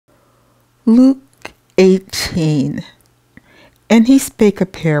Luke 18. And he spake a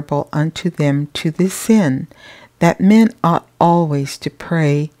parable unto them to this end, that men ought always to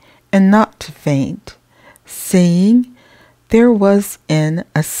pray, and not to faint, saying, There was in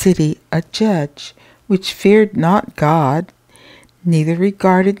a city a judge, which feared not God, neither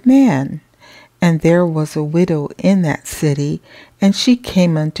regarded man. And there was a widow in that city, and she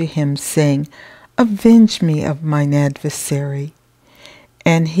came unto him, saying, Avenge me of mine adversary.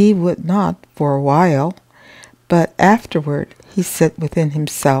 And he would not for a while, but afterward he said within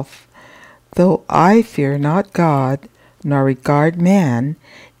himself, Though I fear not God, nor regard man,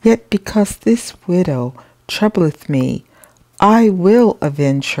 yet because this widow troubleth me, I will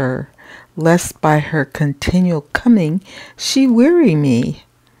avenge her, lest by her continual coming she weary me.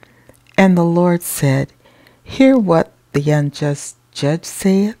 And the Lord said, Hear what the unjust judge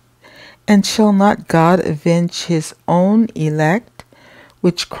saith, and shall not God avenge his own elect,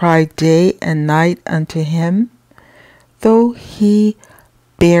 which cry day and night unto him, though he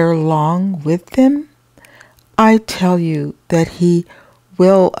bear long with them? I tell you that he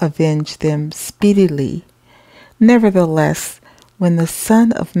will avenge them speedily. Nevertheless, when the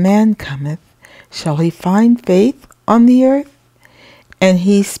Son of Man cometh, shall he find faith on the earth? And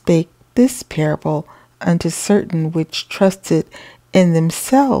he spake this parable unto certain which trusted in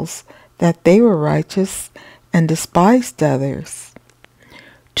themselves that they were righteous, and despised others.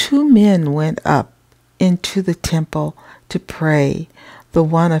 2 men went up into the temple to pray, the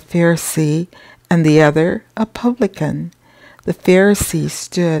one a Pharisee, and the other a publican. The Pharisee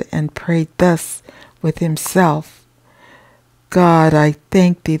stood and prayed thus with himself, God, I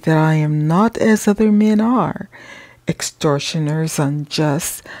thank thee that I am not as other men are, extortioners,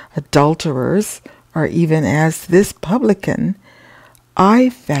 unjust, adulterers, or even as this publican. I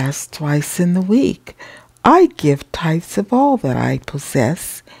fast twice in the week. I give tithes of all that I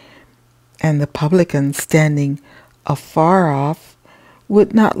possess. And the publican, standing afar off,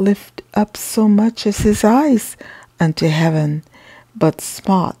 would not lift up so much as his eyes unto heaven, but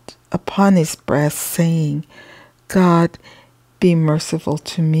smote upon his breast, saying, God, be merciful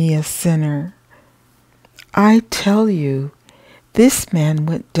to me, a sinner. I tell you, this man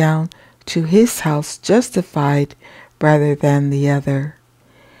went down to his house justified rather than the other.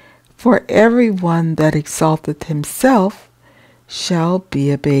 For every one that exalteth himself shall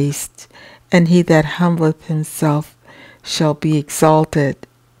be abased, and he that humbleth himself shall be exalted.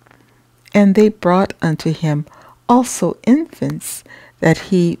 And they brought unto him also infants, that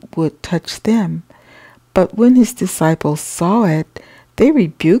he would touch them. But when his disciples saw it, they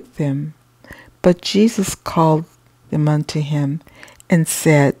rebuked them. But Jesus called them unto him, and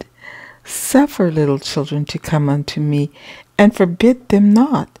said, Suffer little children to come unto me, and forbid them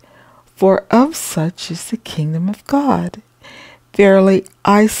not, for of such is the kingdom of God. Verily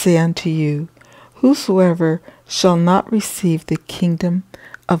I say unto you, whosoever shall not receive the kingdom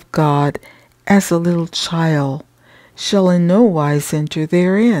of God as a little child shall in no wise enter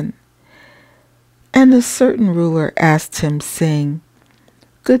therein. And a certain ruler asked him, saying,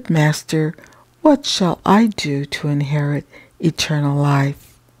 Good master, what shall I do to inherit eternal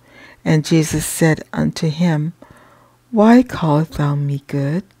life? And Jesus said unto him, Why callest thou me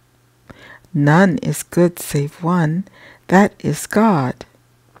good? None is good save one, that is God.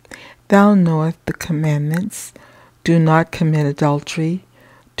 Thou knowest the commandments, do not commit adultery,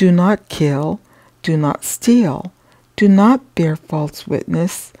 do not kill, do not steal, do not bear false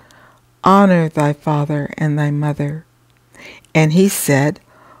witness, honor thy father and thy mother. And he said,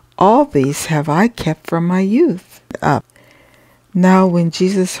 All these have I kept from my youth up. Now when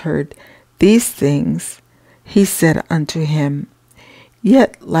Jesus heard these things, he said unto him,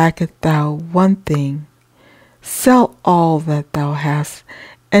 Yet lackest thou one thing. Sell all that thou hast,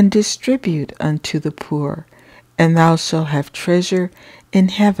 and distribute unto the poor, and thou shalt have treasure in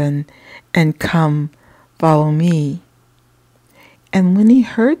heaven, and come, follow me. And when he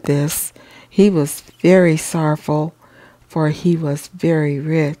heard this, he was very sorrowful, for he was very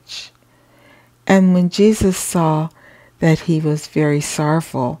rich. And when Jesus saw that he was very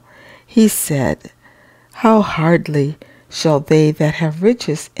sorrowful, he said, How hardly shall they that have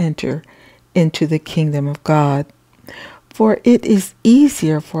riches enter into the kingdom of God? For it is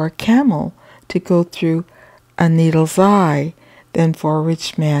easier for a camel to go through a needle's eye than for a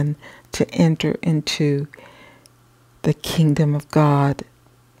rich man to enter into the kingdom of God.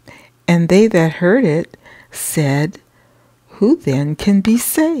 And they that heard it said, Who then can be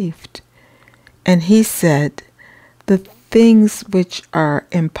saved? And he said, The things which are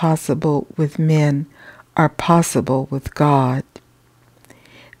impossible with men are possible with God.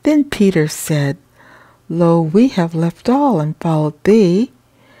 Then Peter said, Lo, we have left all and followed thee.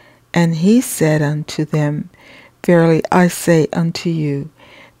 And he said unto them, Verily I say unto you,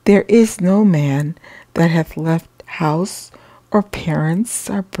 there is no man that hath left house, or parents,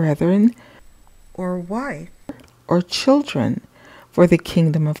 or brethren, or wife, or children, for the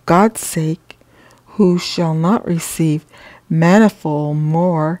kingdom of God's sake, who shall not receive manifold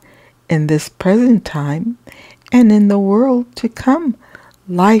more in this present time, and in the world to come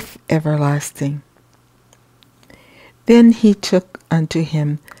life everlasting. Then he took unto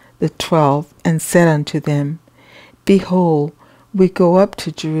him the 12, and said unto them, Behold, we go up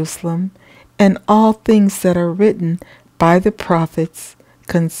to Jerusalem, and all things that are written by the prophets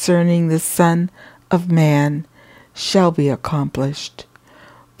concerning the Son of Man shall be accomplished.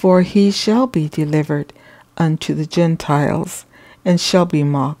 For he shall be delivered unto the Gentiles, and shall be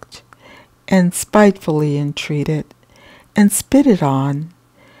mocked, and spitefully entreated, and spitted on,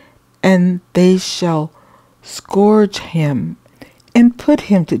 and they shall scourge him, and put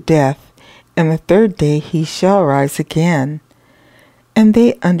him to death, and the third day he shall rise again. And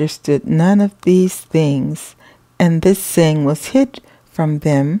they understood none of these things, and this saying was hid from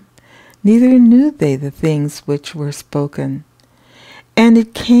them, neither knew they the things which were spoken. And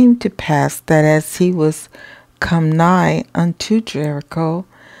it came to pass that as he was come nigh unto Jericho,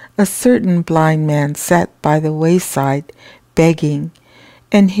 a certain blind man sat by the wayside begging,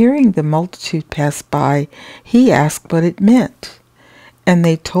 and hearing the multitude pass by, he asked what it meant. And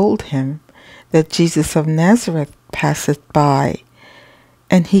they told him that Jesus of Nazareth passeth by.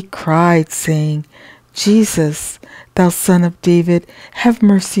 And he cried, saying, Jesus, thou Son of David, have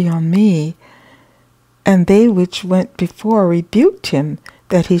mercy on me. And they which went before rebuked him,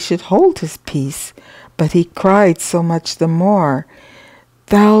 that he should hold his peace. But he cried so much the more,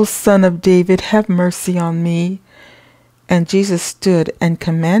 Thou Son of David, have mercy on me. And Jesus stood and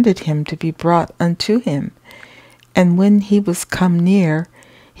commanded him to be brought unto him. And when he was come near,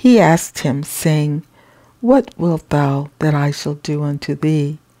 he asked him, saying, What wilt thou that I shall do unto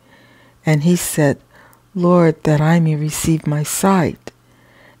thee? And he said, Lord, that I may receive my sight.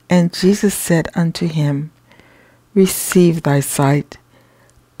 And Jesus said unto him, Receive thy sight,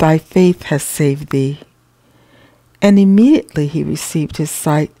 thy faith hath saved thee. And immediately he received his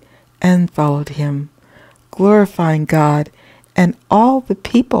sight, and followed him, glorifying God. And all the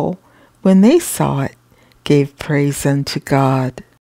people, when they saw it, gave praise unto God.